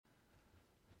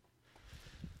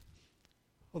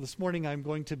Well, this morning I'm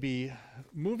going to be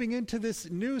moving into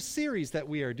this new series that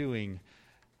we are doing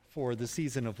for the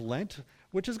season of Lent,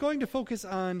 which is going to focus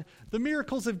on the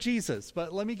miracles of Jesus.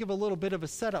 But let me give a little bit of a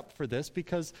setup for this,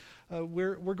 because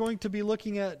we're going to be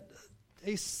looking at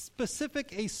a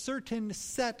certain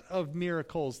set of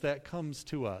miracles that comes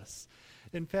to us.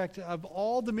 In fact, of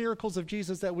all the miracles of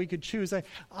Jesus that we could choose,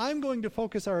 I'm going to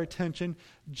focus our attention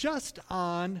just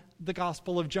on the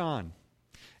Gospel of John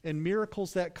and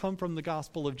miracles that come from the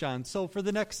Gospel of John. So for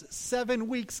the next 7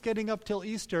 weeks, getting up till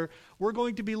Easter, we're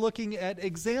going to be looking at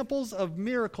examples of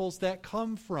miracles that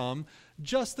come from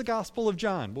just the Gospel of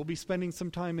John. We'll be spending some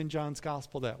time in John's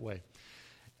Gospel that way.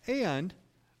 And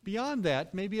beyond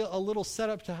that, maybe a little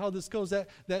setup to how this goes,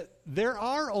 that there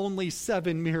are only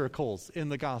 7 miracles in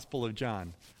the Gospel of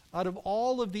John. Out of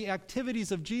all of the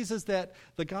activities of Jesus that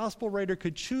the Gospel writer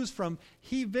could choose from,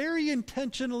 he very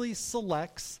intentionally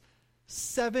selects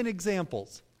 7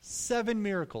 examples, 7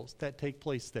 miracles that take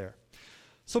place there.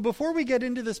 So before we get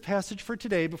into this passage for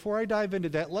today, before I dive into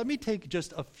that, let me take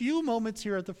just a few moments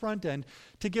here at the front end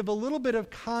to give a little bit of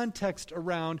context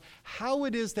around how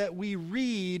it is that we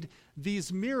read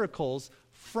these miracles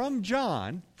from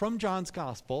John's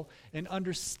Gospel, and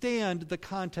understand the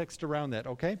context around that,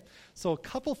 okay? So a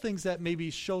couple things that maybe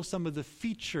show some of the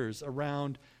features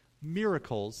around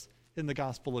miracles in the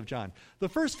Gospel of John. The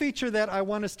first feature that I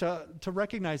want us to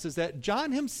recognize is that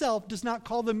John himself does not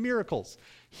call them miracles.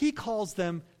 He calls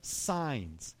them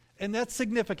signs. And that's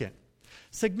significant.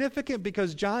 Significant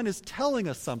because John is telling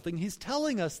us something. He's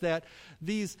telling us that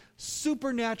these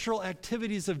supernatural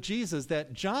activities of Jesus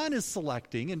that John is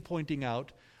selecting and pointing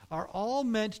out are all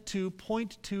meant to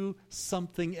point to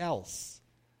something else.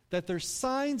 That they're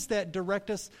signs that direct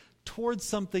us towards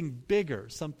something bigger,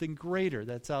 something greater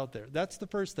that's out there. That's the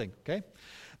first thing, okay?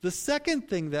 The second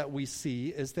thing that we see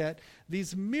is that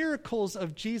these miracles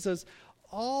of Jesus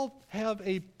all have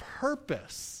a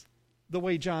purpose, the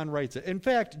way John writes it. In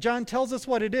fact, John tells us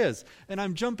what it is, and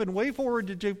I'm jumping way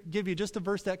forward to give you just a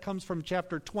verse that comes from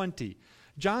chapter 20.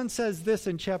 John says this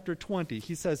in chapter 20.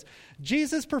 He says,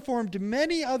 Jesus performed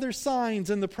many other signs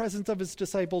in the presence of his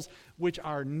disciples, which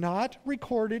are not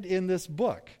recorded in this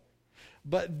book.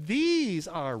 But these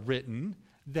are written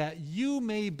that you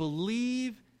may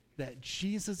believe that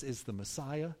Jesus is the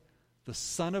Messiah, the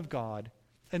Son of God,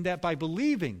 and that by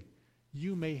believing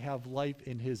you may have life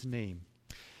in his name.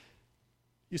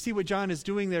 You see what John is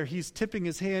doing there? He's tipping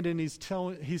his hand and he's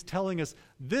telling us,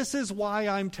 this is why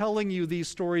I'm telling you these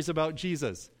stories about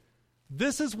Jesus.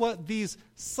 This is what these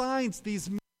signs, these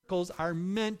miracles are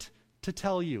meant to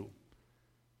tell you.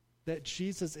 That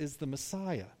Jesus is the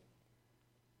Messiah,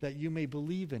 that you may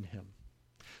believe in him.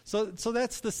 So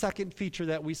that's the second feature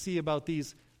that we see about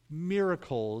these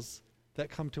miracles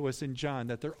that come to us in John,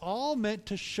 that they're all meant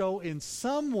to show in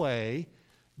some way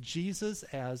Jesus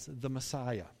as the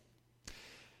Messiah.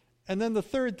 And then the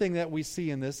third thing that we see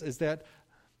in this is that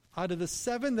out of the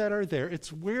 7 that are there,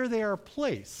 it's where they are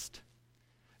placed.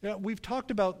 Now, we've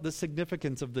talked about the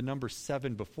significance of the number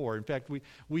 7 before. In fact,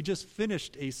 we just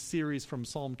finished a series from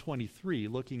Psalm 23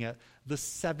 looking at the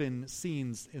 7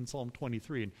 scenes in Psalm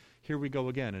 23. And here we go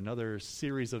again, another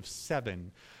series of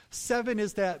 7. 7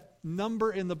 is that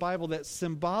number in the Bible that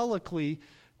symbolically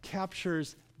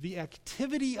captures the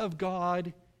activity of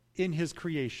God in his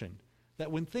creation.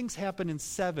 That when things happen in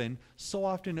 7, so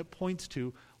often it points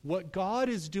to what God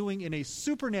is doing in a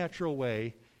supernatural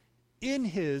way in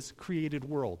his created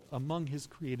world, among his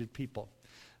created people.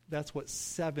 That's what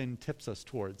 7 tips us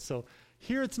towards. So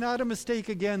here it's not a mistake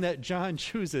again that John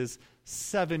chooses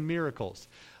 7 miracles.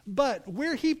 But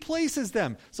where he places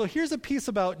them. So here's a piece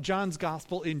about John's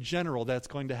gospel in general that's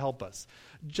going to help us.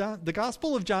 The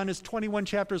Gospel of John is 21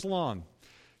 chapters long.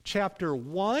 Chapter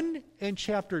 1 and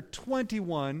chapter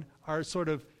 21 are sort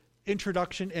of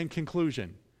introduction and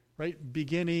conclusion, right?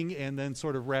 Beginning and then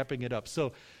sort of wrapping it up.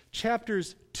 So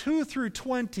chapters 2 through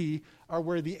 20 are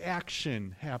where the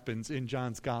action happens in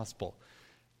John's gospel.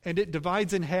 And it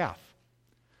divides in half.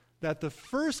 That the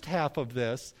first half of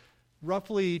this,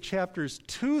 roughly chapters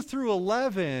 2 through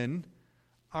 11,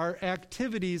 are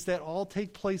activities that all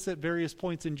take place at various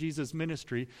points in Jesus'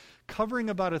 ministry, covering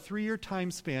about a 3-year time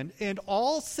span. And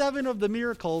all 7 of the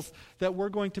miracles that we're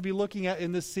going to be looking at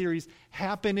in this series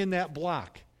happen in that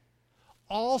block.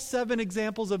 All 7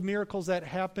 examples of miracles that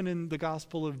happen in the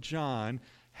Gospel of John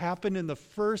happen in the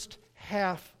first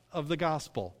half of the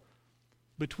Gospel,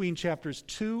 between chapters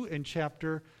 2 and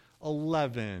chapter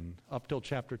 11, up till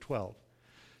chapter 12.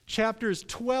 Chapters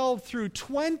 12 through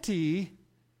 20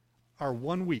 are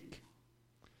 1 week.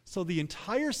 So the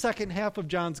entire second half of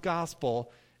John's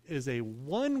Gospel is a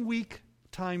 1 week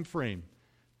time frame,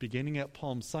 beginning at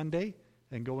Palm Sunday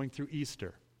and going through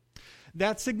Easter.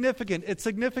 That's significant. It's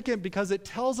significant because it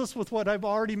tells us with what I've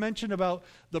already mentioned about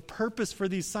the purpose for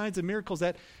these signs and miracles,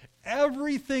 that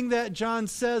everything that John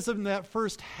says in that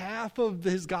first half of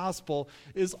his gospel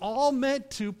is all meant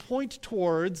to point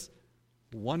towards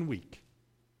 1 week.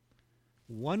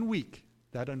 1 week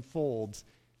that unfolds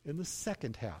in the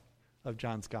second half of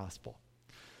John's gospel.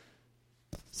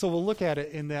 So we'll look at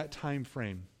it in that time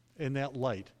frame, in that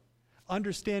light,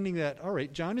 understanding that, all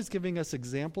right, John is giving us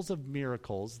examples of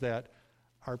miracles that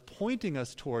are pointing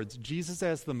us towards Jesus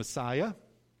as the Messiah,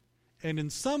 and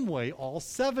in some way, all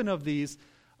 7 of these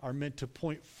are meant to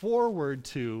point forward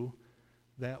to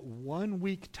that 1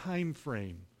 week time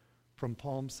frame from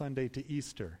Palm Sunday to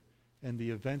Easter and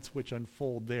the events which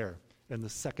unfold there in the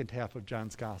second half of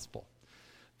John's gospel.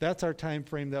 That's our time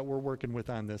frame that we're working with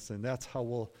on this, and that's how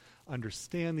we'll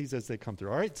understand these as they come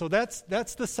through. All right, so that's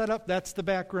the setup, that's the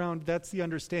background, that's the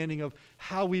understanding of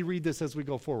how we read this as we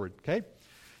go forward, okay?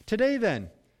 Today then,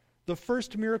 the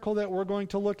first miracle that we're going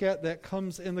to look at that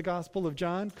comes in the Gospel of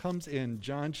John comes in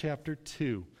John chapter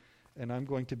 2. And I'm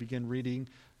going to begin reading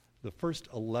the first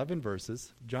 11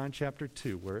 verses, John chapter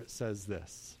 2, where it says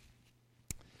this.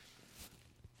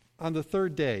 On the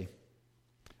third day,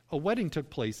 a wedding took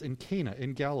place in Cana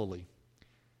in Galilee.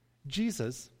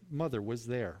 Jesus' mother was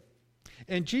there.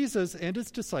 And Jesus and his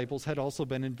disciples had also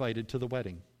been invited to the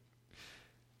wedding.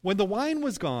 When the wine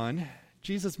was gone,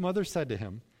 Jesus' mother said to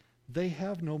him, "They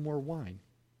have no more wine."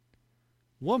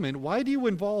 "Woman, why do you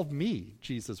involve me?"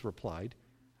 Jesus replied.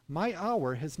 "My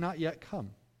hour has not yet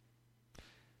come."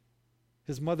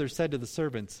 His mother said to the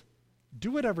servants,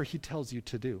 "Do whatever he tells you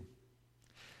to do."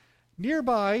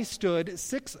 Nearby stood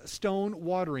 6 stone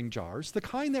watering jars, the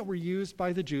kind that were used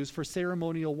by the Jews for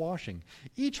ceremonial washing,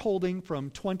 each holding from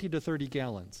 20 to 30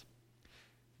 gallons.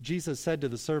 Jesus said to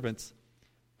the servants,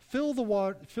 fill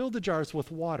the jars with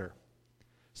water."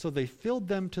 So they filled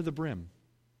them to the brim.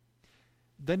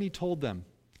 Then he told them,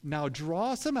 "Now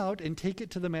draw some out and take it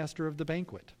to the master of the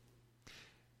banquet."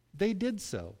 They did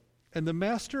so, and the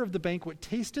master of the banquet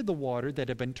tasted the water that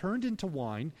had been turned into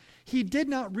wine. He did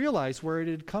not realize where it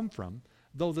had come from,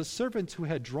 though the servants who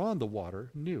had drawn the water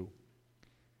knew.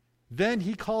 Then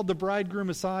he called the bridegroom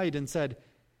aside and said,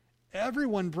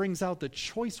 "Everyone brings out the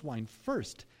choice wine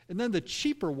first, and then the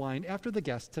cheaper wine after the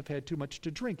guests have had too much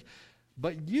to drink.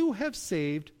 But you have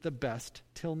saved the best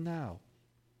till now."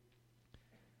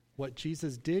 What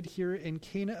Jesus did here in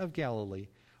Cana of Galilee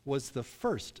was the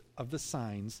first of the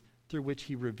signs through which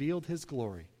he revealed his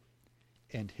glory,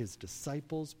 and his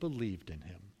disciples believed in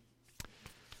him.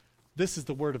 This is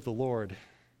the word of the Lord.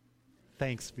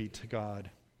 Thanks be to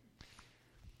God.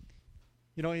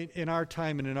 You know, in our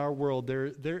time and in our world,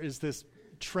 there is this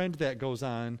trend that goes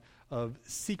on of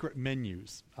secret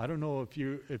menus. I don't know if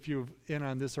you're in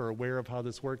on this or aware of how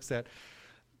this works, that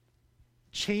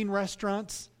chain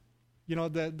restaurants, you know,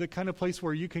 the kind of place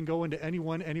where you can go into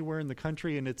anywhere in the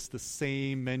country and it's the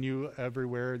same menu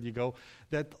everywhere you go,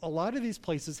 that a lot of these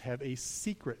places have a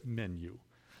secret menu.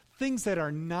 Things that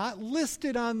are not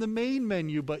listed on the main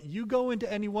menu, but you go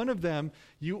into any one of them,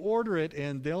 you order it,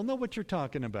 and they'll know what you're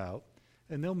talking about,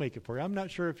 and they'll make it for you. I'm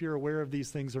not sure if you're aware of these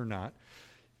things or not.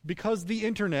 Because the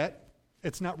internet,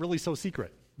 it's not really so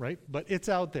secret, right? But it's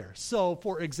out there. So,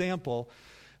 for example,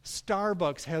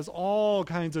 Starbucks has all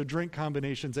kinds of drink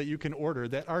combinations that you can order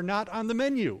that are not on the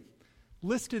menu,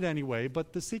 listed anyway,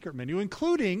 but the secret menu,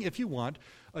 including, if you want,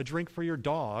 a drink for your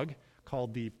dog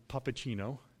called the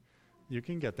Puppuccino. You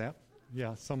can get that.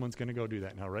 Yeah, someone's going to go do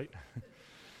that now, right?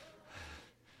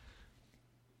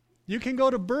 You can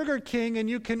go to Burger King and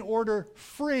you can order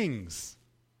Frings.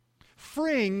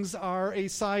 Frings are a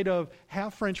side of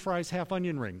half French fries, half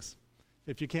onion rings.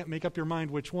 If you can't make up your mind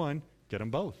which one, get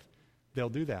them both. They'll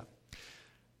do that.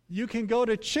 You can go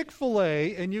to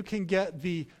Chick-fil-A and you can get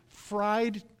the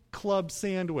fried club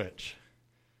sandwich,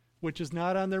 which is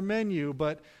not on their menu,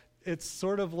 but it's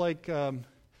sort of like a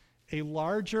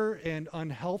larger and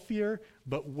unhealthier,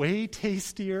 but way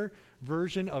tastier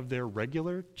version of their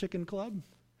regular chicken club.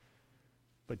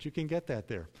 But you can get that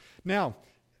there. Now,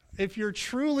 if you're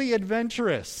truly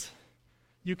adventurous,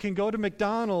 you can go to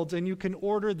McDonald's and you can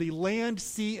order the land,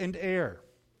 sea, and air.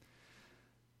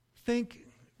 Think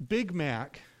Big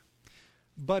Mac,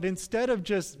 but instead of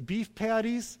just beef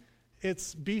patties,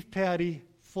 it's beef patty,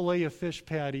 filet of fish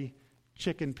patty,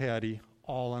 chicken patty,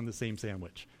 all on the same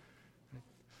sandwich.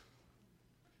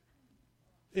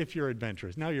 If you're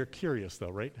adventurous. Now you're curious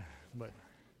though, right? But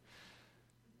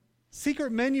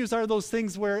secret menus are those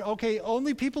things where, okay,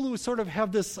 only people who sort of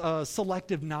have this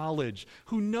selective knowledge,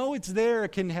 who know it's there,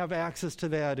 can have access to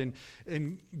that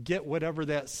and get whatever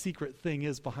that secret thing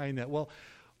is behind that. Well,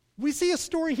 We see a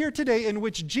story here today in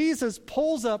which Jesus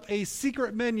pulls up a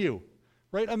secret menu,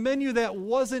 right? A menu that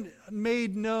wasn't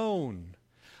made known.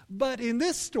 But in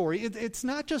this story, it's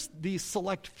not just the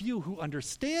select few who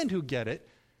understand who get it.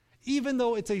 Even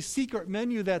though it's a secret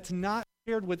menu that's not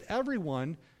shared with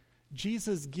everyone,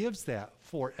 Jesus gives that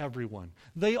for everyone.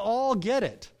 They all get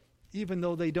it, even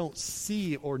though they don't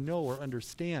see or know or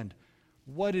understand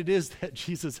what it is that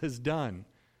Jesus has done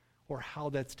or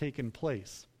how that's taken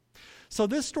place. So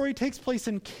this story takes place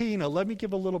in Cana. Let me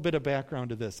give a little bit of background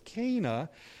to this. Cana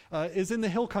is in the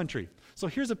hill country. So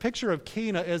here's a picture of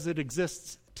Cana as it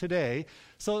exists today.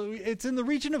 So it's in the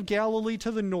region of Galilee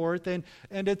to the north, and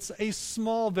it's a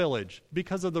small village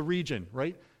because of the region,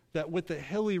 right? That with the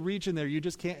hilly region there, you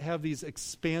just can't have these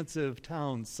expansive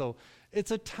towns. So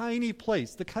it's a tiny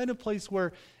place, the kind of place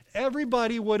where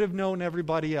everybody would have known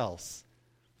everybody else.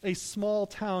 A small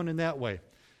town in that way.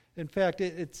 In fact,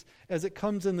 it's as it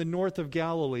comes in the north of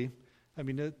Galilee, I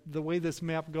mean, the way this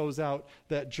map goes out,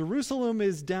 that Jerusalem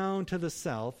is down to the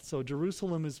south, so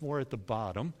Jerusalem is more at the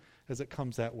bottom as it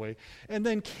comes that way. And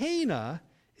then Cana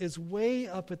is way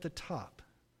up at the top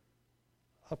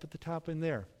in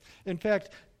there. In fact,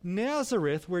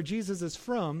 Nazareth, where Jesus is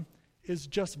from, is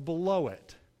just below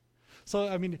it. So,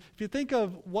 I mean, if you think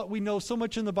of what we know so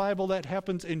much in the Bible that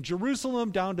happens in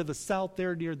Jerusalem down to the south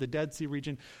there near the Dead Sea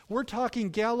region, we're talking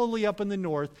Galilee up in the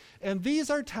north, and these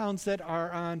are towns that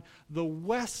are on the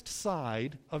west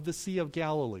side of the Sea of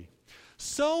Galilee.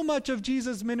 So much of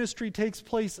Jesus' ministry takes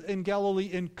place in Galilee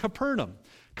in Capernaum.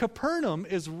 Capernaum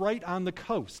is right on the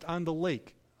coast, on the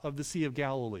lake of the Sea of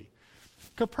Galilee.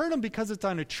 Capernaum, because it's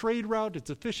on a trade route, it's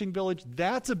a fishing village,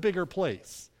 that's a bigger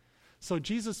place. So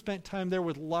Jesus spent time there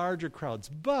with larger crowds.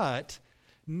 But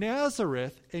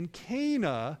Nazareth and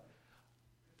Cana,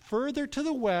 further to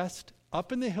the west,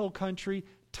 up in the hill country,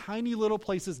 tiny little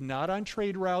places, not on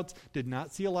trade routes, did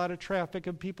not see a lot of traffic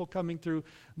of people coming through.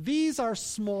 These are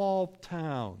small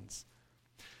towns.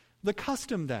 The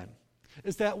custom then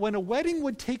is that when a wedding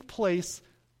would take place,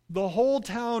 the whole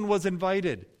town was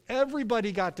invited.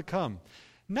 Everybody got to come.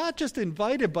 Not just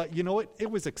invited, but you know, it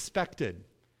was expected.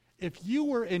 If you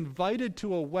were invited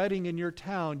to a wedding in your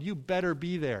town, you better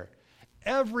be there.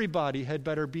 Everybody had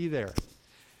better be there.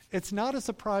 It's not a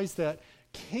surprise that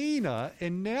Cana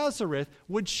and Nazareth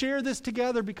would share this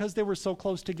together because they were so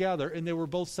close together and they were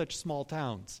both such small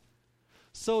towns.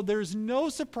 So there's no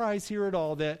surprise here at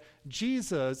all that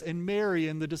Jesus and Mary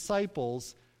and the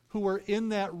disciples who were in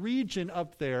that region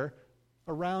up there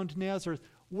around Nazareth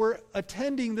were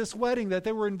attending this wedding, that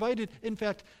they were invited. In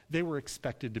fact, they were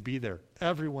expected to be there.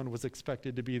 Everyone was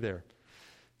expected to be there.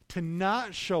 To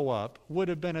not show up would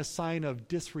have been a sign of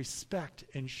disrespect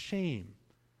and shame.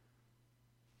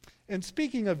 And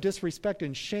speaking of disrespect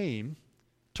and shame,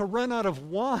 to run out of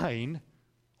wine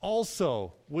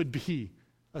also would be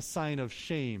a sign of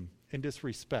shame and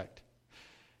disrespect.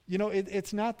 You know,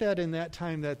 it's not that in that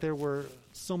time that there were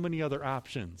so many other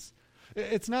options.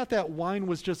 It's not that wine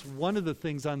was just one of the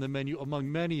things on the menu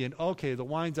among many, and okay, the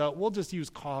wine's out, we'll just use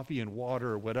coffee and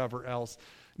water or whatever else.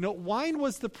 No, wine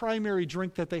was the primary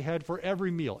drink that they had for every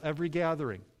meal, every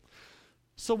gathering.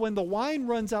 So when the wine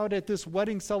runs out at this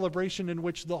wedding celebration in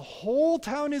which the whole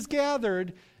town is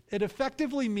gathered, it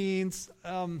effectively means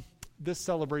this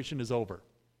celebration is over.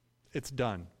 It's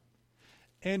done.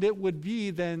 And it would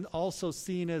be then also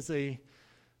seen as a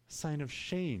sign of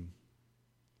shame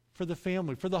for the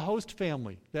family, for the host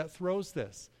family that throws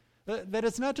this. That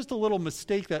it's not just a little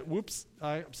mistake that, whoops,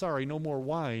 I'm sorry, no more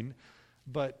wine,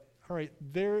 but, all right,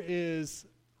 there is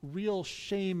real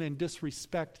shame and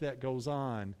disrespect that goes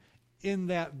on in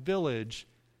that village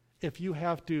if you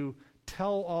have to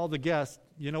tell all the guests,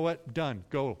 you know what, done,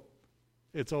 go,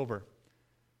 it's over.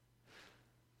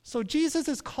 So Jesus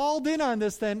is called in on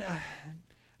this then,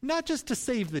 not just to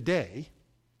save the day,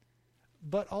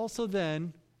 but also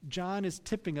then John is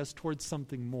tipping us towards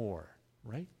something more,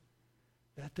 right?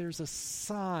 That there's a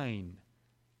sign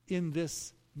in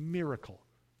this miracle,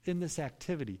 in this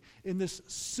activity, in this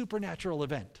supernatural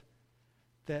event,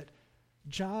 that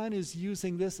John is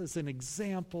using this as an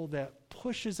example that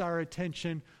pushes our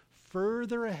attention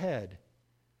further ahead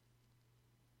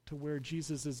to where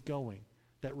Jesus is going,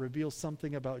 that reveals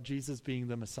something about Jesus being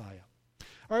the Messiah.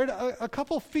 All right, a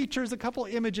couple features, a couple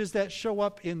images that show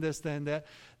up in this then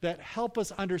that help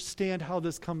us understand how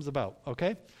this comes about,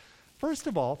 okay? First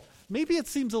of all, maybe it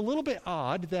seems a little bit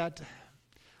odd that,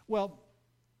 well,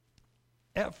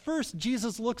 at first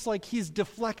Jesus looks like he's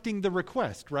deflecting the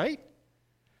request, right?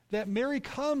 That Mary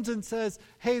comes and says,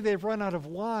 hey, they've run out of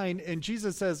wine, and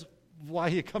Jesus says, why are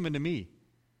you coming to me?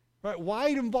 Right? Why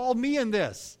involve me in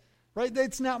this? Right?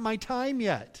 It's not my time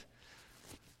yet.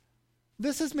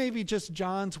 This is maybe just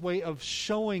John's way of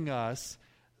showing us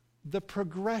the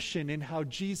progression in how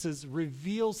Jesus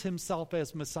reveals himself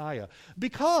as Messiah.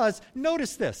 Because,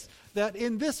 notice this, that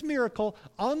in this miracle,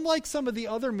 unlike some of the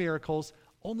other miracles,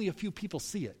 only a few people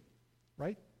see it,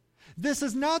 right? This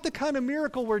is not the kind of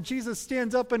miracle where Jesus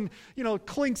stands up and,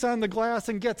 clinks on the glass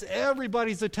and gets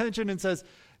everybody's attention and says,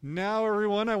 "Now,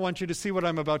 everyone, I want you to see what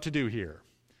I'm about to do here."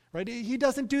 Right? He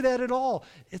doesn't do that at all.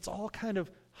 It's all kind of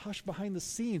hush behind the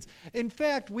scenes. In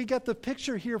fact, we get the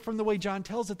picture here from the way John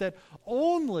tells it that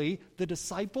only the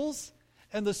disciples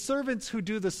and the servants who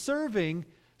do the serving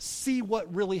see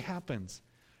what really happens.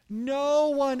 No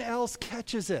one else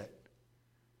catches it.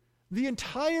 The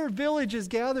entire village is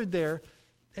gathered there,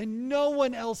 and no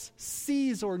one else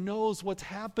sees or knows what's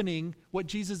happening, what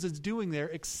Jesus is doing there,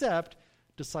 except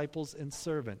disciples and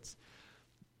servants.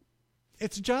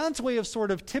 It's John's way of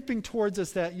sort of tipping towards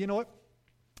us that,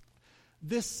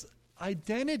 this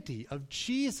identity of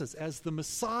Jesus as the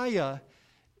Messiah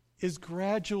is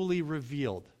gradually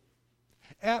revealed.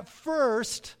 At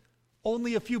first,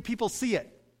 only a few people see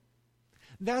it.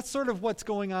 That's sort of what's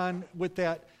going on with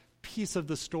that piece of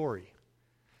the story.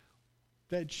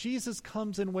 That Jesus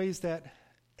comes in ways that,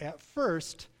 at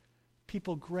first,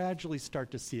 people gradually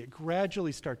start to see it,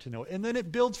 gradually start to know it. And then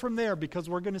it builds from there, because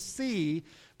we're going to see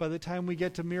by the time we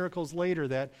get to miracles later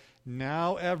that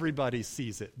now everybody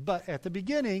sees it. But at the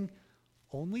beginning,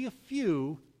 only a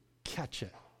few catch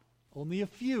it. Only a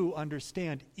few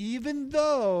understand, even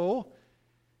though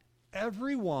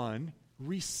everyone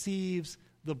receives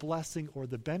the blessing or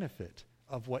the benefit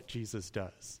of what Jesus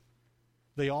does.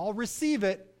 They all receive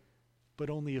it, but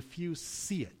only a few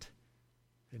see it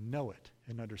and know it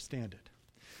and understand it.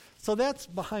 So that's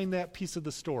behind that piece of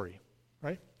the story,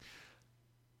 right?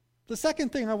 The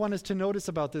second thing I want us to notice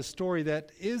about this story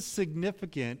that is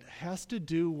significant has to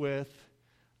do with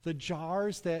the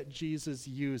jars that Jesus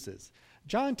uses.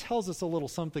 John tells us a little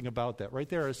something about that, right?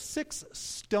 There are 6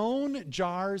 stone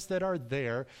jars that are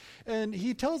there, and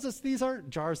he tells us these are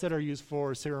jars that are used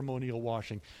for ceremonial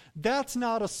washing. That's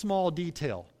not a small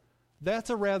detail. That's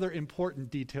a rather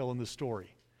important detail in the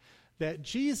story. That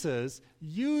Jesus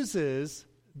uses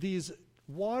these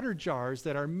water jars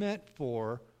that are meant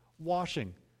for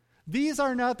washing. These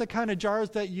are not the kind of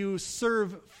jars that you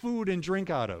serve food and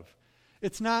drink out of.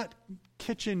 It's not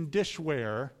kitchen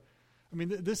dishware. I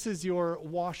mean, this is your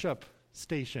wash-up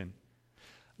station.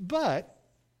 But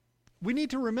we need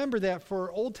to remember that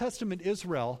for Old Testament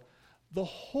Israel, the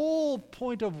whole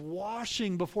point of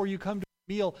washing before you come to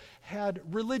a meal had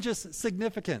religious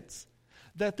significance.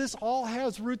 That this all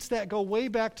has roots that go way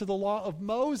back to the law of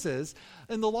Moses.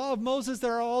 In the law of Moses,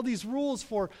 there are all these rules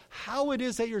for how it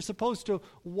is that you're supposed to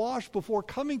wash before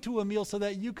coming to a meal so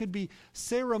that you could be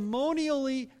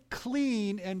ceremonially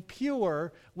clean and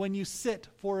pure when you sit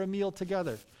for a meal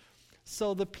together.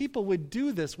 So the people would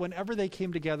do this whenever they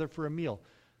came together for a meal.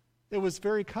 It was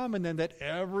very common then that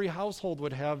every household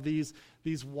would have these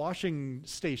washing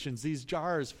stations, these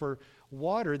jars for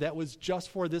water that was just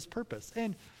for this purpose.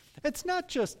 And it's not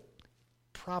just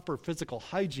proper physical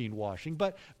hygiene washing,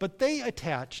 but they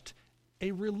attached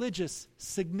a religious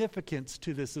significance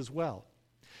to this as well.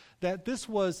 That this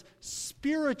was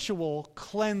spiritual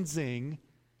cleansing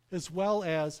as well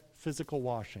as physical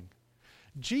washing.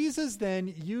 Jesus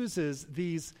then uses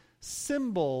these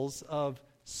symbols of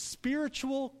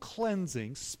spiritual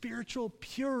cleansing, spiritual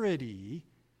purity,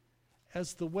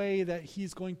 as the way that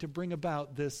he's going to bring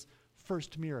about this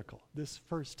first miracle, this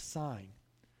first sign.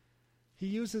 He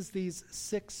uses these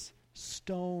 6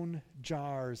 stone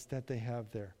jars that they have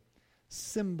there,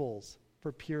 symbols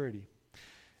for purity.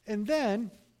 And then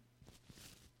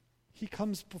he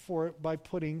comes before it by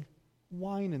putting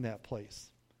wine in that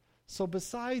place. So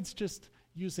besides just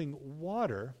using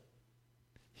water,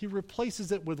 he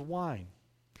replaces it with wine.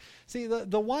 See,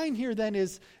 the wine here then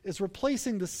is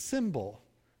replacing the symbol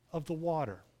of the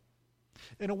water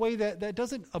in a way that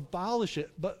doesn't abolish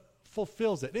it, but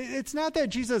fulfills it. It's not that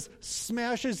Jesus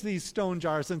smashes these stone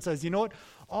jars and says, you know what,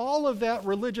 all of that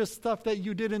religious stuff that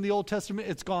you did in the Old Testament,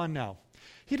 it's gone now.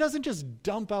 He doesn't just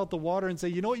dump out the water and say,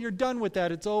 you know what, you're done with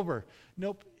that, it's over.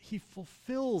 Nope, he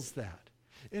fulfills that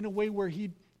in a way where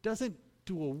he doesn't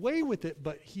do away with it,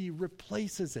 but he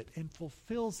replaces it and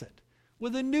fulfills it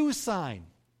with a new sign,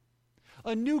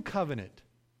 a new covenant.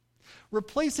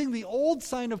 Replacing the old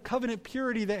sign of covenant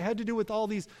purity that had to do with all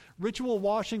these ritual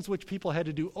washings which people had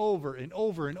to do over and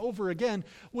over and over again,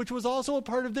 which was also a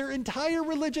part of their entire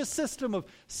religious system of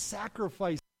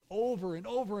sacrifice over and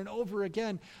over and over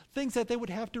again, things that they would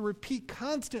have to repeat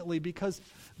constantly because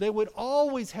they would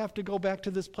always have to go back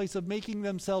to this place of making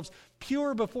themselves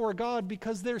pure before God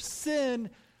because their sin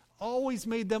always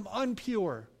made them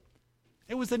impure.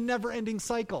 It was a never-ending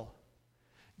cycle.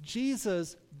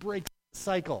 Jesus breaks the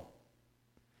cycle.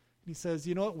 He says,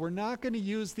 you know what, we're not going to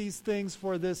use these things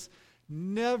for this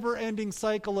never-ending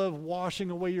cycle of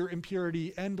washing away your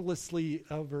impurity endlessly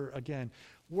ever again.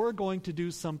 We're going to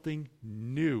do something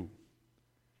new.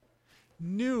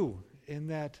 New in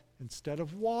that instead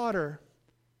of water,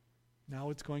 now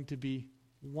it's going to be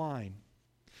wine.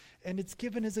 And it's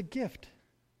given as a gift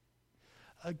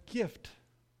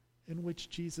in which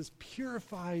Jesus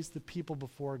purifies the people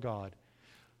before God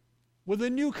with a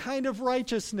new kind of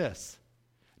righteousness.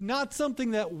 Not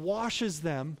something that washes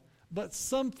them, but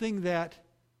something that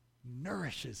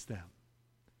nourishes them.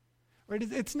 Right?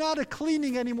 It's not a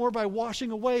cleaning anymore by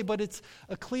washing away, but it's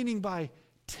a cleaning by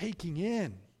taking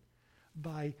in,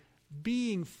 by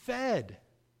being fed.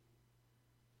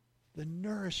 The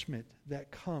nourishment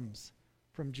that comes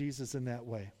from Jesus in that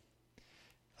way.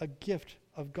 A gift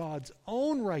of God's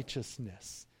own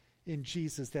righteousness in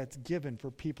Jesus that's given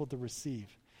for people to receive.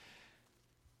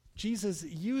 Jesus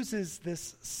uses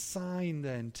this sign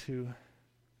then to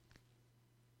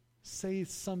say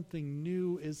something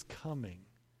new is coming,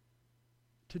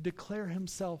 to declare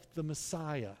himself the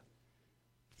Messiah,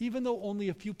 even though only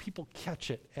a few people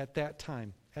catch it at that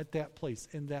time, at that place,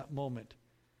 in that moment.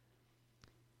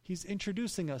 He's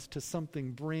introducing us to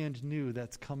something brand new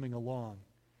that's coming along.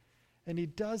 And he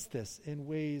does this in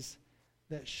ways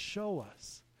that show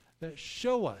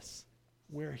us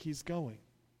where he's going,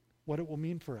 what it will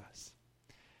mean for us.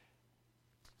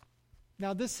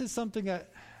 Now, this is something that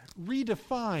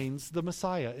redefines the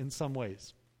Messiah in some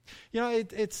ways. You know,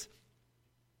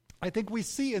 I think we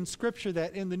see in Scripture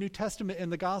that in the New Testament, in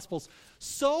the Gospels,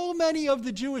 so many of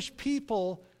the Jewish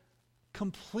people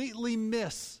completely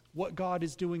miss what God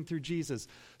is doing through Jesus.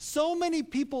 So many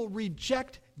people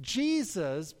reject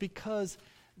Jesus because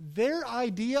their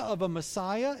idea of a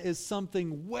Messiah is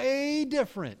something way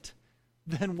different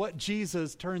than what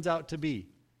Jesus turns out to be.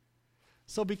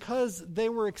 So because they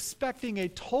were expecting a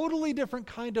totally different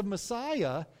kind of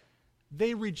Messiah,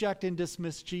 they reject and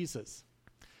dismiss Jesus.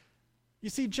 You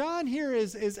see, John here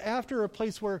is after a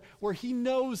place where he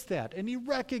knows that, and he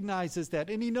recognizes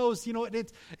that, and he knows, you know,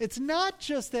 it's not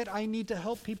just that I need to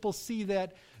help people see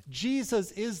that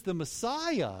Jesus is the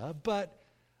Messiah, but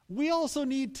we also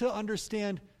need to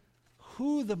understand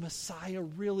who the Messiah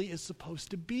really is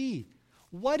supposed to be.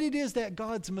 What it is that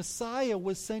God's Messiah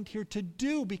was sent here to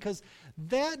do, because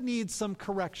that needs some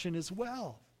correction as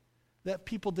well, that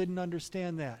people didn't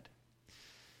understand that.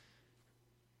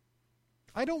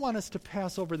 I don't want us to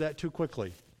pass over that too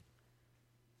quickly.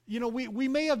 You know, we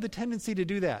may have the tendency to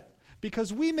do that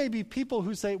because we may be people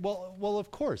who say, well,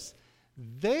 of course,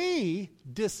 they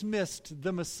dismissed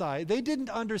the Messiah. They didn't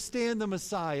understand the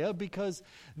Messiah because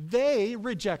they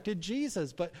rejected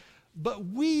Jesus. But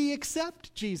we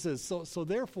accept Jesus. So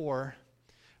therefore,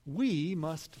 we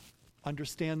must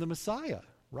understand the Messiah,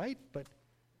 right?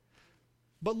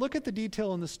 But look at the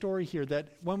detail in the story here that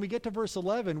when we get to verse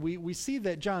 11, we see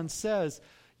that John says,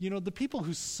 you know, the people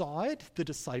who saw it, the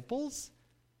disciples,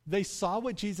 they saw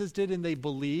what Jesus did and they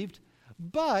believed.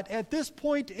 But at this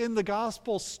point in the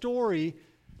gospel story,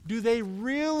 do they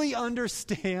really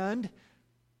understand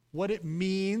what it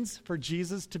means for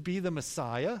Jesus to be the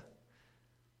Messiah?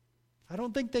 I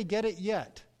don't think they get it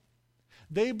yet.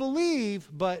 They believe,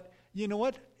 but you know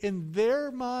what? In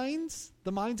their minds,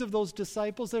 the minds of those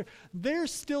disciples,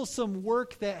 there's still some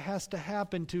work that has to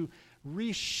happen to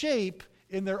reshape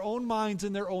in their own minds,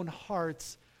 in their own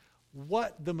hearts,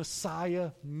 what the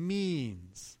Messiah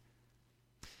means.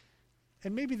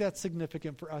 And maybe that's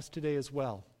significant for us today as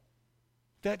well.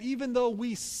 That even though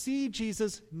we see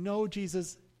Jesus, know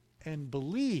Jesus, and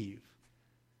believe,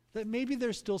 that maybe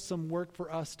there's still some work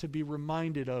for us to be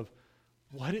reminded of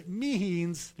what it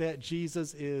means that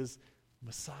Jesus is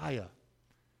Messiah,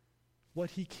 what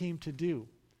he came to do,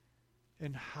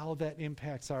 and how that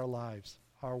impacts our lives,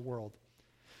 our world.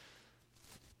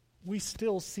 We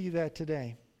still see that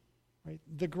today, right?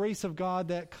 The grace of God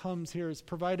that comes here is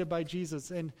provided by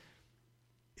Jesus, and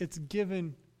it's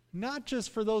given not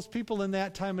just for those people in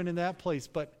that time and in that place,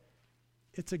 but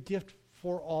it's a gift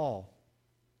for all.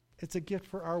 It's a gift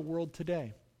for our world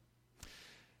today.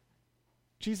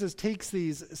 Jesus takes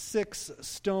these 6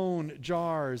 stone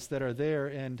jars that are there,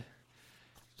 and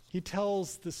he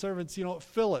tells the servants, you know,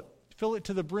 fill it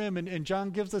to the brim, and John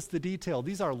gives us the detail.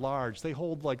 These are large. They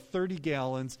hold like 30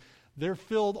 gallons. They're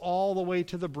filled all the way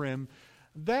to the brim.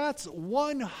 That's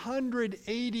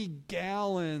 180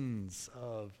 gallons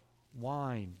of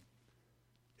wine.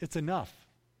 It's enough.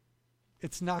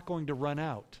 It's not going to run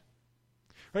out.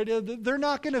 Right? They're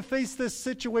not going to face this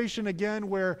situation again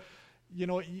where,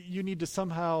 you need to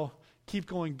somehow keep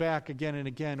going back again and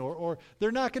again, or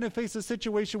they're not going to face a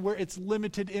situation where it's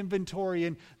limited inventory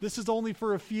and this is only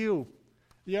for a few.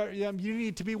 You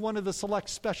need to be one of the select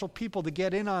special people to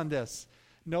get in on this.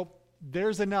 Nope,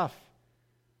 there's enough.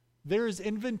 There is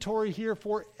inventory here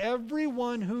for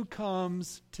everyone who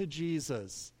comes to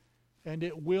Jesus, and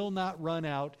it will not run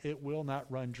out, it will not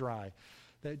run dry.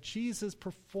 That Jesus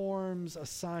performs a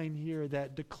sign here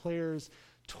that declares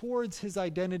towards his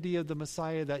identity of the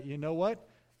Messiah that, you know what?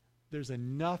 There's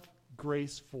enough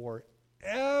grace for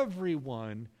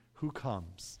everyone who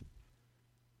comes.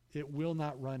 It will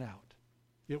not run out.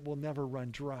 It will never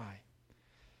run dry.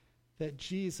 That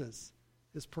Jesus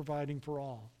is providing for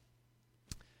all.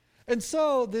 And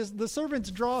so the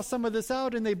servants draw some of this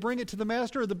out and they bring it to the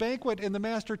master of the banquet, and the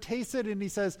master tastes it and he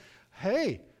says,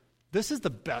 hey, this is the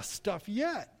best stuff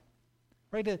yet.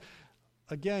 Right?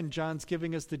 Again, John's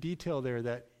giving us the detail there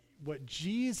that what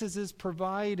Jesus is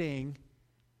providing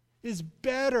is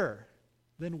better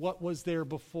than what was there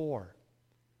before.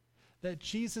 That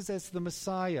Jesus as the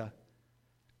Messiah,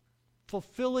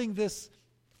 fulfilling this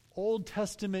Old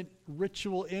Testament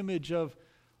ritual image of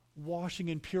washing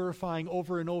and purifying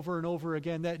over and over and over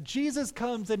again, that Jesus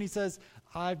comes and he says,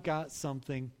 I've got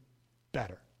something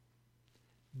better.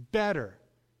 Better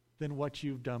than what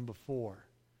you've done before.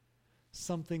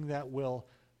 Something that will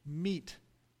meet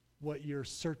what you're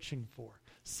searching for.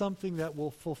 Something that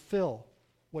will fulfill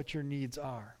what your needs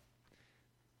are.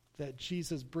 That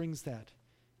Jesus brings that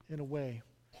in a way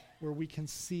where we can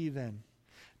see then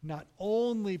not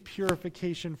only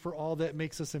purification for all that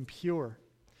makes us impure,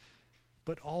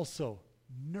 but also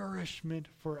nourishment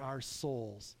for our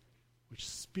souls, which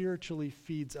spiritually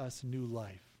feeds us new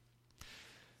life.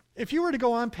 If you were to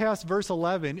go on past verse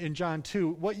 11 in John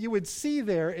 2, what you would see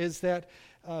there is that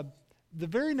the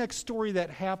very next story that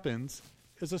happens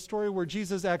is a story where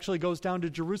Jesus actually goes down to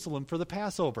Jerusalem for the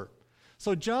Passover.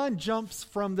 So John jumps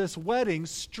from this wedding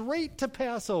straight to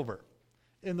Passover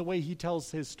in the way he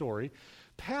tells his story.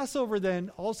 Passover then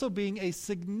also being a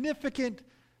significant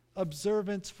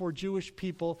observance for Jewish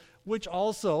people, which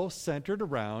also centered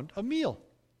around a meal,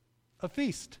 a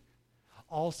feast.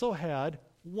 Also had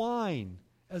wine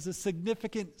as a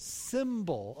significant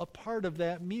symbol, a part of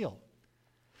that meal.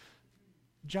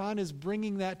 John is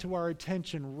bringing that to our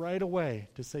attention right away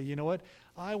to say, you know what?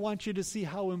 I want you to see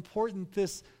how important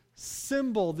this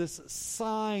symbol, this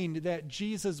sign that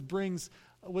Jesus brings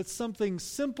with something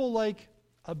simple like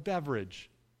a beverage,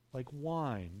 like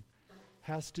wine,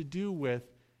 has to do with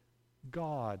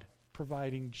God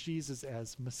providing Jesus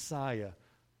as Messiah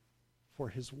for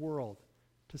his world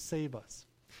to save us.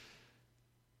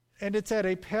 And it's at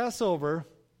a Passover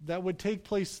that would take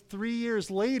place 3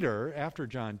 years later after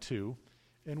John 2,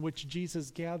 in which Jesus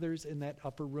gathers in that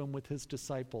upper room with his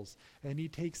disciples. And he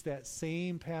takes that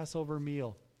same Passover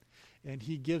meal and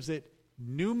he gives it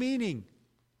new meaning,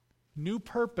 new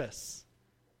purpose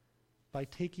by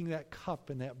taking that cup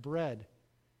and that bread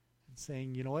and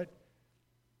saying, you know what?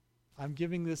 I'm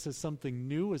giving this as something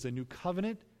new, as a new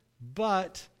covenant,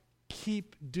 but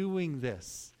keep doing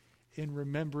this in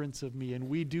remembrance of me. And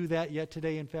we do that yet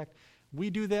today. In fact, we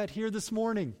do that here this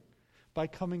morning by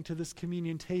coming to this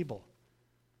communion table.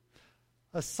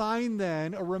 A sign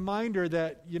then, a reminder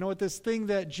that, you know what, this thing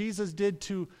that Jesus did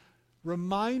to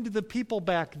remind the people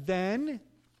back then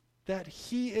that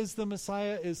he is the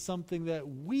Messiah is something that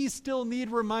we still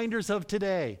need reminders of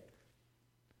today.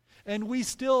 And we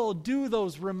still do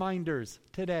those reminders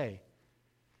today.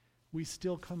 We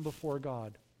still come before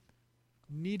God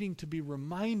needing to be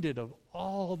reminded of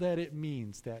all that it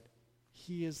means that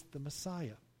he is the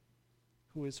Messiah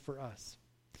who is for us.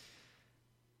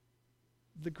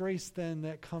 The grace then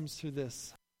that comes through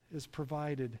this is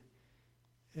provided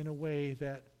in a way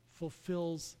that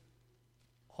fulfills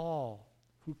all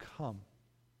who come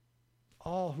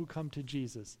to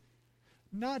Jesus.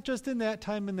 Not just in that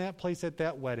time, in that place, at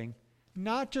that wedding.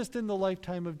 Not just in the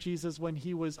lifetime of Jesus when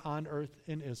he was on earth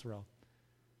in Israel.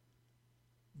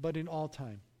 But in all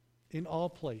time, in all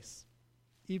place,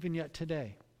 even yet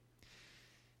today.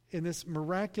 In this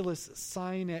miraculous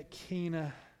sign at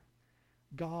Cana,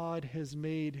 God has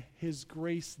made his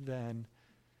grace then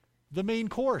the main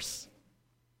course.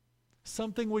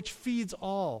 Something which feeds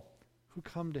all who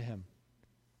come to him.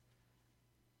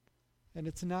 And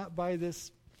it's not by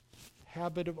this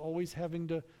habit of always having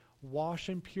to wash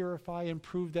and purify and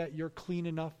prove that you're clean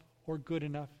enough or good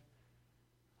enough.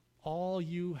 All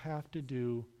you have to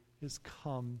do is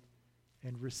come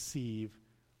and receive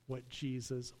what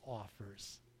Jesus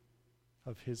offers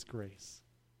of his grace.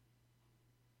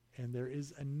 And there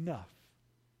is enough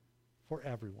for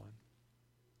everyone.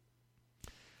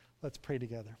 Let's pray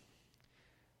together.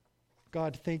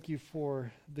 God, thank you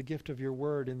for the gift of your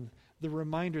word and the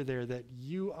reminder there that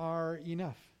you are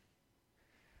enough.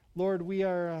 Lord,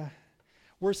 we're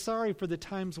sorry for the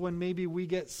times when maybe we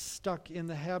get stuck in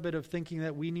the habit of thinking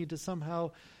that we need to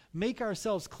somehow make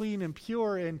ourselves clean and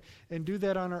pure and do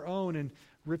that on our own and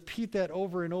repeat that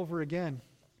over and over again.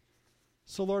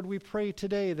 So, Lord, we pray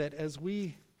today that as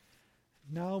we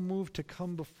now move to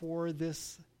come before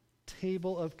this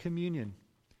table of communion,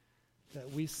 that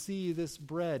we see this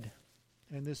bread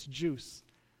and this juice,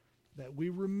 that we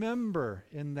remember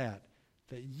in that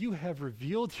you have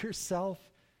revealed yourself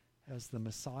as the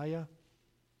Messiah,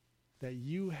 that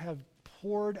you have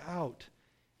poured out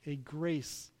a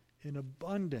grace in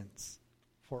abundance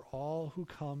for all who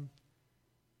come.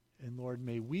 And Lord,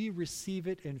 may we receive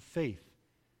it in faith,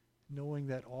 knowing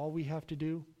that all we have to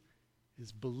do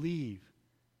is believe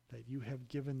that you have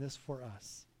given this for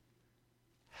us.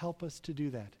 Help us to do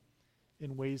that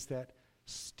in ways that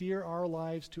steer our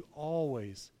lives to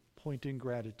always point in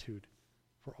gratitude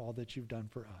for all that you've done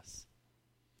for us.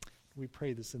 We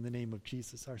pray this in the name of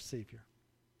Jesus, our Savior.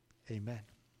 Amen.